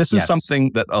orthodoxy. And this is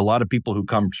something that a lot of people who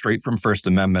come straight from First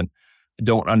Amendment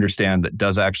don't understand, that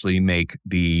does actually make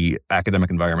the academic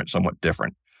environment somewhat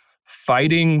different.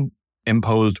 Fighting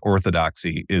imposed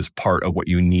orthodoxy is part of what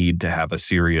you need to have a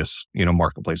serious,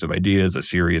 marketplace of ideas, a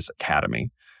serious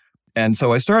academy. And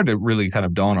so I started to really kind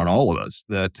of dawn on all of us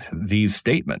that these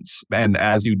statements, and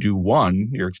as you do one,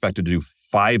 you're expected to do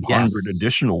 500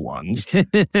 additional ones.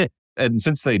 And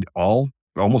since they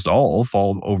almost all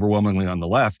fall overwhelmingly on the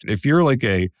left, if you're like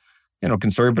a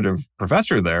conservative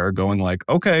professor there going like,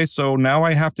 okay, so now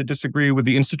I have to disagree with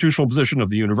the institutional position of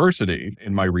the university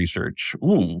in my research.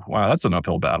 Ooh, wow, that's an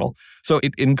uphill battle. So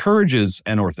it encourages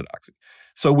an orthodoxy.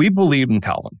 So we believe in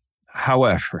Calvin.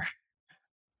 However,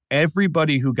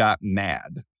 everybody who got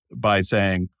mad by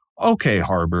saying, okay,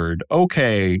 Harvard,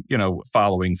 okay,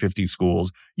 following 50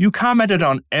 schools, you commented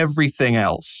on everything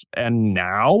else. And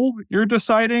now you're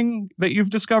deciding that you've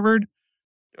discovered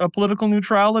political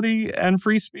neutrality and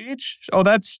free speech? Oh,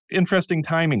 that's interesting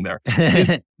timing there.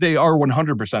 They are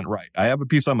 100% right. I have a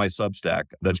piece on my Substack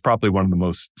that's probably one of the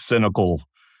most cynical,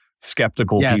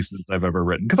 skeptical pieces I've ever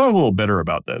written, because I'm a little bitter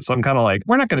about this. I'm kind of like,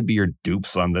 we're not going to be your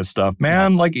dupes on this stuff,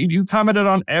 man. Like, you commented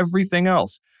on everything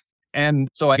else. And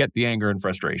so I get the anger and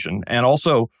frustration. And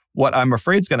also, what I'm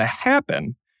afraid is going to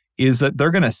happen is that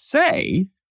they're going to say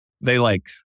they like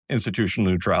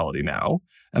institutional neutrality now,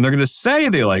 and they're going to say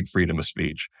they like freedom of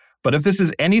speech. But if this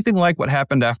is anything like what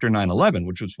happened after 9/11,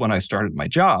 which was when I started my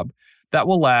job, that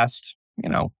will last,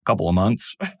 a couple of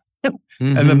months. And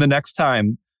then the next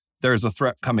time there's a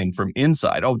threat coming from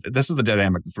inside. Oh, this is the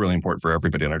dynamic that's really important for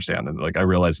everybody to understand. And like, I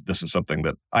realize that this is something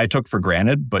that I took for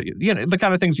granted, but the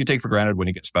kind of things you take for granted when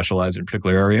you get specialized in a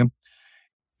particular area.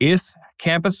 If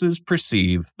campuses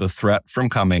perceive the threat from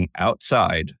coming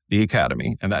outside the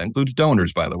academy, and that includes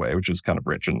donors, by the way, which is kind of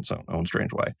rich in its own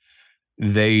strange way,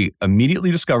 they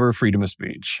immediately discover freedom of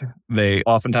speech. They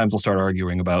oftentimes will start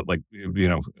arguing about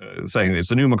saying it's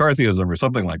the new McCarthyism or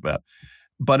something like that.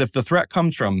 But if the threat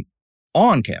comes from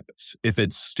on campus, if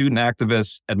it's student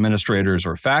activists, administrators,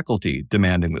 or faculty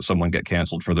demanding that someone get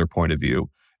canceled for their point of view,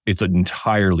 it's an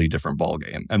entirely different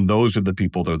ballgame. And those are the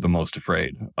people that are the most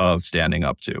afraid of standing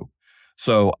up to.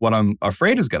 So what I'm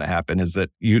afraid is going to happen is that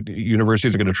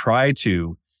universities are going to try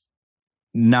to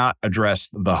not address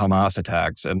the Hamas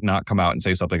attacks and not come out and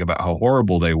say something about how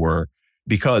horrible they were,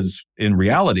 because in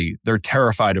reality, they're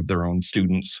terrified of their own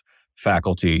students,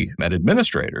 faculty, and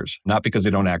administrators, not because they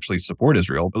don't actually support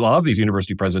Israel. A lot of these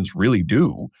university presidents really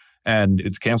do. And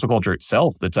it's cancel culture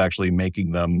itself that's actually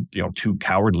making them, too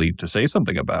cowardly to say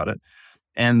something about it.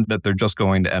 And that they're just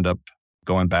going to end up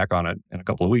going back on it in a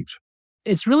couple of weeks.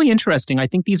 It's really interesting. I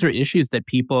think these are issues that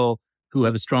people who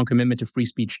have a strong commitment to free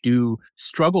speech do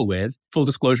struggle with. Full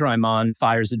disclosure, I'm on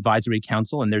FIRE's advisory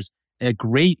council, and there's a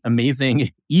great, amazing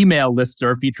email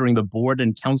listserv featuring the board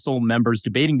and council members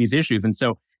debating these issues. And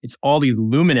so it's all these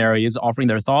luminaries offering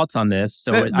their thoughts on this.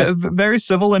 So very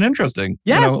civil and interesting.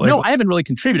 Yes. I haven't really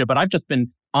contributed, but I've just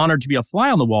been honored to be a fly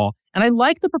on the wall. And I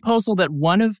like the proposal that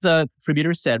one of the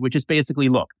contributors said, which is basically,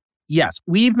 look, yes,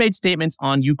 we've made statements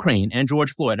on Ukraine and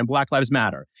George Floyd and Black Lives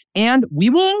Matter. And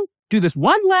we will do this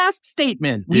one last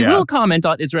statement. We will comment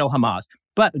on Israel-Hamas.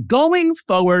 But going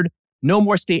forward, no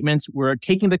more statements. We're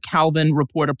taking the Calvin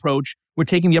report approach. We're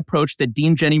taking the approach that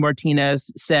Dean Jenny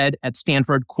Martinez said at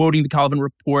Stanford, quoting the Calvin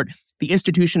report. The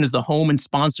institution is the home and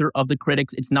sponsor of the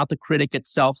critics. It's not the critic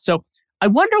itself. So I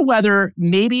wonder whether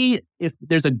maybe if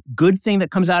there's a good thing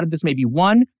that comes out of this, maybe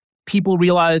one, people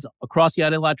realize across the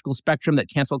ideological spectrum that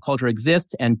cancel culture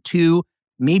exists. And two,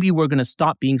 maybe we're going to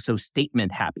stop being so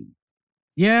statement happy.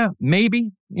 Yeah,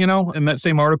 maybe. In that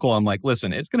same article, I'm like,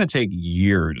 listen, it's going to take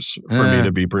years for me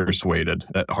to be persuaded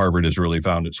that Harvard has really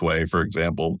found its way, for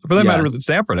example. For that matter, that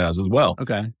Stanford has as well.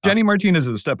 Okay. Jenny Martinez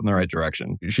is a step in the right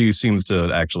direction. She seems to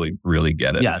actually really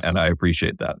get it. Yes. And I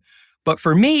appreciate that. But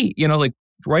for me,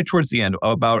 right towards the end,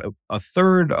 about a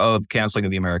third of canceling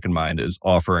of the American mind is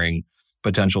offering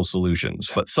potential solutions.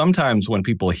 But sometimes when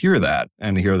people hear that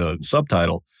and hear the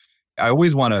subtitle, I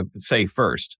always want to say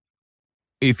first,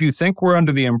 if you think we're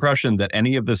under the impression that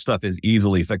any of this stuff is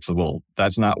easily fixable,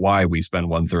 that's not why we spend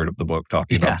 1/3 of the book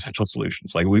talking about potential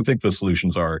solutions. Like, we think the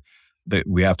solutions are that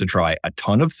we have to try a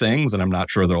ton of things, and I'm not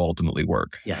sure they'll ultimately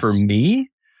work. Yes. For me,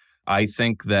 I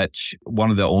think that one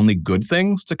of the only good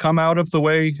things to come out of the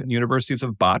way universities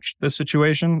have botched this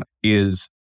situation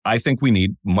is I think we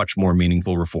need much more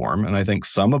meaningful reform. And I think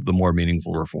some of the more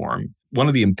meaningful reform, one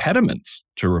of the impediments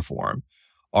to reform,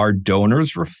 are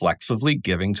donors reflexively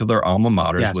giving to their alma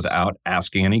maters without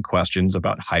asking any questions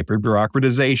about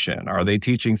hyper-bureaucratization. Are they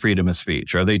teaching freedom of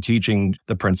speech? Are they teaching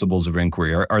the principles of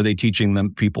inquiry? Are they teaching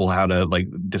them people how to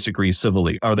disagree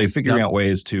civilly? Are they figuring out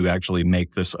ways to actually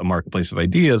make this a marketplace of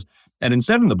ideas? And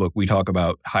instead in the book, we talk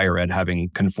about higher ed having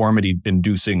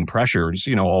conformity-inducing pressures,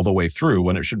 all the way through,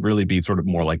 when it should really be sort of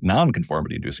more like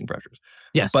non-conformity-inducing pressures.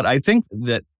 Yes. But I think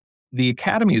that the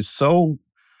academy is so,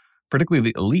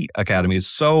 particularly the elite academy, is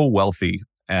so wealthy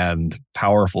and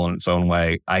powerful in its own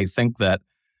way. I think that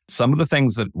some of the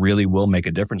things that really will make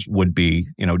a difference would be,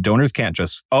 donors can't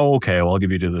just, I'll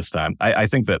give you to this time. I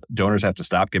think that donors have to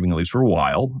stop giving, at least for a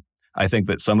while. I think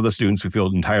that some of the students who feel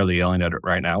entirely alienated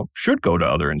right now should go to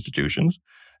other institutions.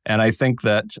 And I think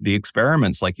that the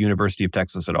experiments like University of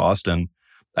Texas at Austin,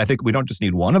 I think we don't just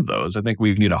need one of those. I think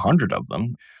we need 100 of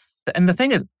them. And the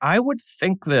thing is, I would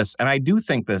think this, and I do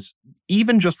think this,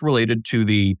 even just related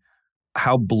to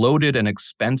how bloated and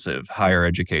expensive higher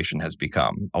education has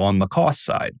become on the cost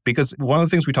side. Because one of the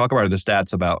things we talk about are the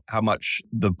stats about how much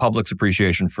the public's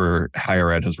appreciation for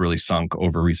higher ed has really sunk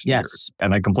over recent years.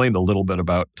 And I complained a little bit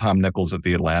about Tom Nichols at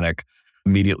The Atlantic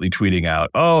immediately tweeting out,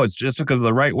 it's just because of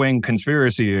the right-wing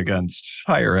conspiracy against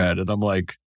higher ed. And I'm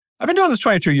like, I've been doing this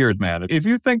 22 years, man. If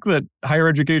you think that higher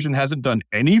education hasn't done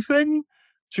anything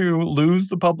to lose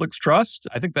the public's trust,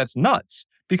 I think that's nuts.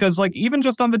 Because even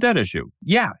just on the debt issue,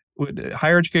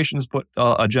 higher education has put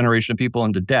a generation of people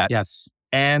into debt. Yes.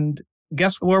 And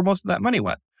guess where most of that money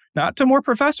went? Not to more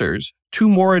professors, to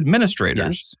more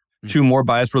administrators, to more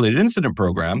bias-related incident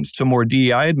programs, to more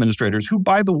DEI administrators who,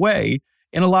 by the way,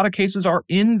 in a lot of cases are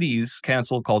in these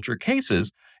cancel culture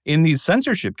cases, in these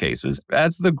censorship cases,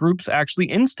 as the groups actually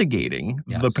instigating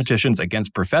the petitions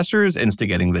against professors,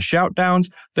 instigating the shout downs.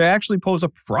 They actually pose a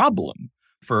problem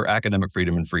for academic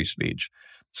freedom and free speech.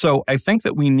 So I think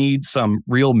that we need some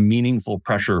real meaningful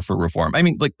pressure for reform. I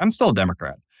mean, I'm still a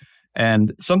Democrat.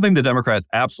 And something the Democrats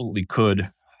absolutely could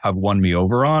have won me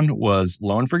over on was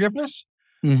loan forgiveness.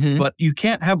 But you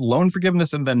can't have loan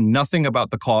forgiveness and then nothing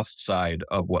about the cost side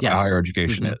of what higher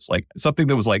education is. Like something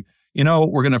that was like,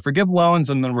 we're going to forgive loans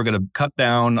and then we're going to cut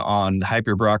down on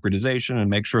hyper-bureaucratization and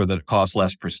make sure that it costs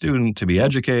less per student to be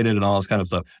educated and all this kind of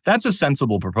stuff. That's a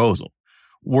sensible proposal.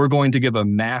 We're going to give a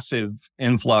massive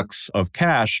influx of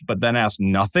cash, but then ask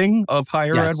nothing of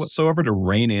higher ed whatsoever to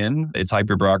rein in its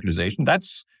hyper-bureaucratization.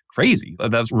 That's crazy.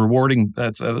 That's rewarding.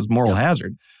 That's moral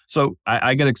hazard. So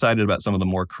I get excited about some of the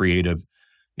more creative,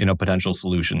 potential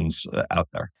solutions out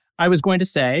there. I was going to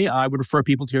say, I would refer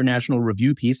people to your National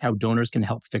Review piece, How Donors Can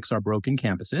Help Fix Our Broken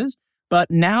Campuses.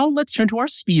 But now let's turn to our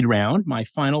speed round, my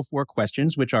final 4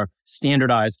 questions, which are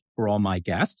standardized for all my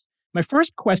guests. My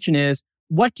first question is,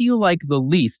 what do you like the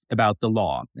least about the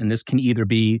law? And this can either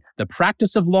be the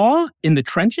practice of law in the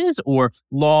trenches or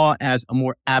law as a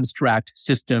more abstract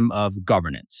system of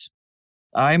governance.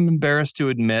 I'm embarrassed to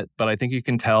admit, but I think you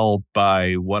can tell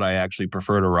by what I actually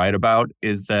prefer to write about,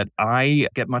 is that I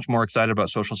get much more excited about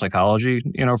social psychology,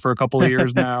 for a couple of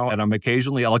years now. And I'll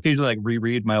occasionally like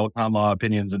reread my old common law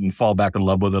opinions and fall back in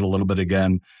love with it a little bit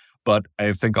again. But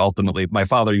I think ultimately, my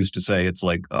father used to say, it's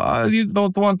like, you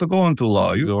don't want to go into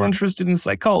law. You're interested in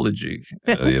psychology,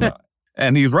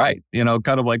 And he's right.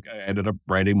 Kind of like I ended up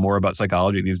writing more about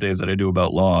psychology these days than I do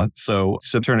about law. So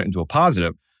to turn it into a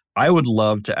positive, I would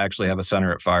love to actually have a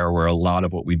center at FIRE where a lot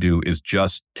of what we do is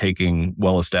just taking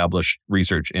well-established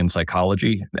research in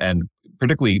psychology and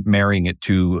particularly marrying it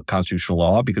to constitutional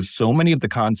law, because so many of the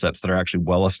concepts that are actually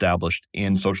well-established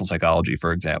in social psychology,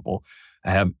 for example,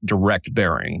 have direct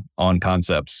bearing on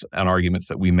concepts and arguments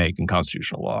that we make in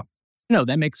constitutional law. No,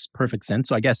 that makes perfect sense.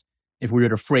 So I guess if we were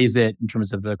to phrase it in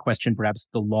terms of the question, perhaps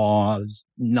the law is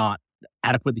not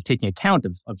adequately taking account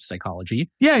of psychology.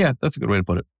 Yeah, that's a good way to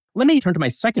put it. Let me turn to my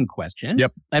second question.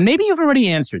 Yep. And maybe you've already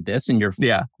answered this in your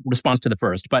response to the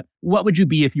first, but what would you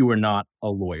be if you were not a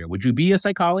lawyer? Would you be a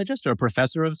psychologist or a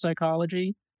professor of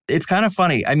psychology? It's kind of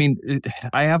funny. I mean,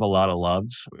 I have a lot of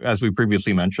loves. As we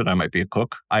previously mentioned, I might be a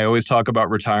cook. I always talk about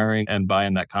retiring and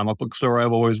buying that comic book store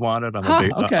I've always wanted.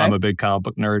 I'm a big comic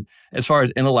book nerd. As far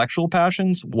as intellectual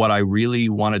passions, what I really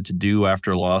wanted to do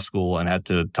after law school and had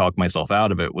to talk myself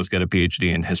out of it was get a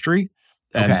PhD in history.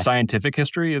 And scientific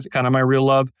history is kind of my real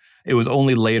love. It was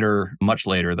only later, much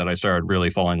later, that I started really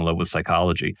falling in love with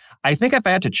psychology. I think if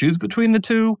I had to choose between the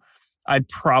two, I'd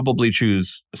probably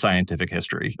choose scientific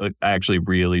history. Like, actually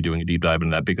really doing a deep dive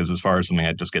into that, because as far as something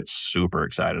I just get super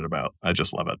excited about, I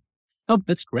just love it. Oh,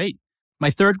 that's great. My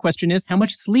third question is, how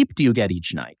much sleep do you get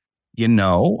each night?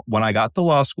 When I got to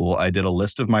law school, I did a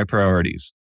list of my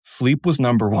priorities. Sleep was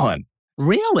number 1.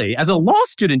 Really? As a law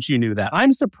student, you knew that.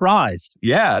 I'm surprised.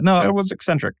 Yeah, no, it was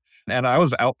eccentric. And I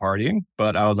was out partying,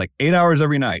 but I was like 8 hours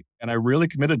every night. And I really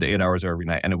committed to 8 hours every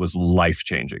night. And it was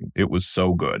life-changing. It was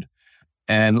so good.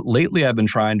 And lately, I've been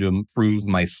trying to improve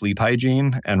my sleep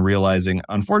hygiene and realizing,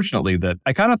 unfortunately, that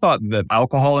I kind of thought that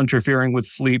alcohol interfering with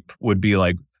sleep would be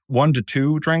like 1 to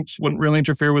 2 drinks wouldn't really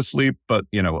interfere with sleep, but,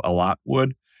 a lot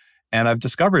would. And I've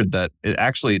discovered that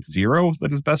it's 0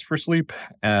 that is best for sleep.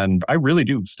 And I really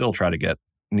do still try to get,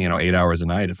 8 hours a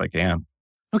night if I can.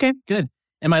 Okay, good.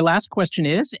 And my last question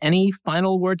is, any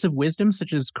final words of wisdom,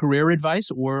 such as career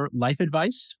advice or life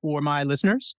advice for my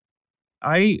listeners?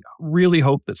 I really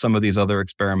hope that some of these other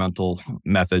experimental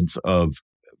methods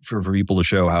for people to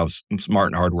show how smart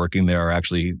and hardworking they are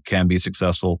actually can be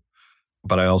successful.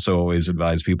 But I also always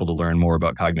advise people to learn more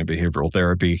about cognitive behavioral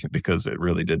therapy, because it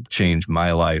really did change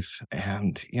my life.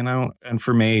 And, and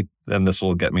for me, then this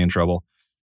will get me in trouble.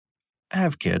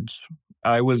 Have kids.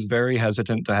 I was very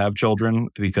hesitant to have children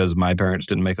because my parents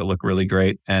didn't make it look really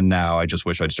great. And now I just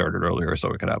wish I'd started earlier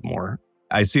so I could have more.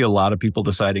 I see a lot of people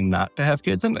deciding not to have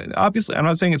kids. And obviously, I'm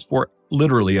not saying it's for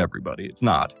literally everybody. It's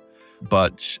not.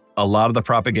 But a lot of the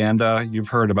propaganda you've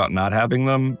heard about not having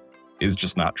them is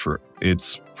just not true.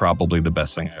 It's probably the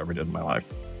best thing I ever did in my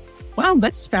life. Wow,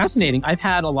 that's fascinating. I've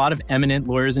had a lot of eminent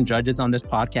lawyers and judges on this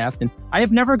podcast, and I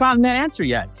have never gotten that answer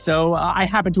yet. So I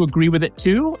happen to agree with it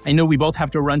too. I know we both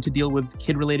have to run to deal with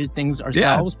kid-related things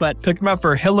ourselves, but pick them up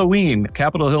for Halloween,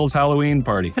 Capitol Hill's Halloween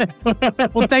party.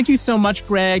 Well, thank you so much,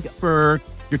 Greg, for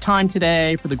your time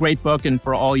today, for the great book, and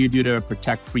for all you do to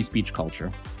protect free speech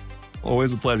culture.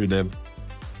 Always a pleasure, Dave.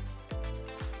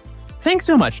 Thanks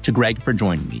so much to Greg for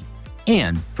joining me,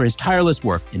 and for his tireless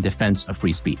work in defense of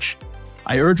free speech.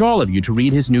 I urge all of you to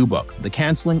read his new book, The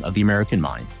Canceling of the American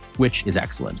Mind, which is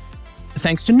excellent.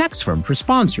 Thanks to NextFirm for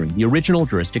sponsoring the Original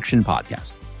Jurisdiction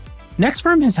podcast.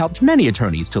 NextFirm has helped many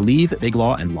attorneys to leave big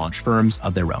law and launch firms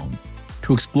of their own.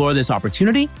 To explore this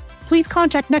opportunity, please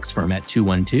contact NextFirm at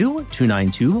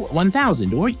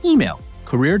 212-292-1000 or email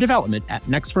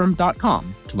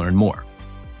careerdevelopment@nextfirm.com to learn more.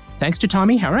 Thanks to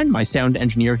Tommy Heron, my sound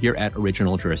engineer here at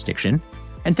Original Jurisdiction.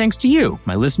 And thanks to you,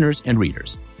 my listeners and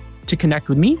readers. To connect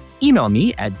with me, email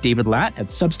me at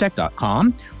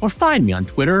davidlatt@substack.com or find me on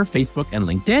Twitter, Facebook, and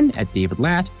LinkedIn at David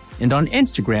Latt and on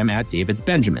Instagram at David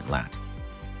Benjamin Latt.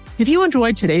 If you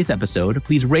enjoyed today's episode,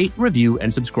 please rate, review,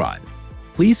 and subscribe.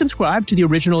 Please subscribe to the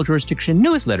Original Jurisdiction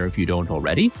newsletter if you don't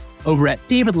already, over at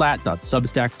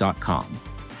davidlatt.substack.com.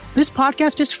 This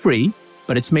podcast is free,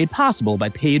 but it's made possible by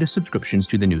paid subscriptions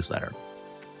to the newsletter.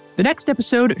 The next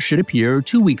episode should appear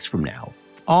 2 weeks from now,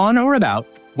 on or about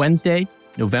Wednesday,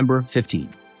 November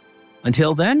 15th.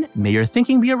 Until then, may your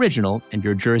thinking be original and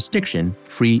your jurisdiction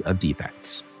free of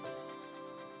defects.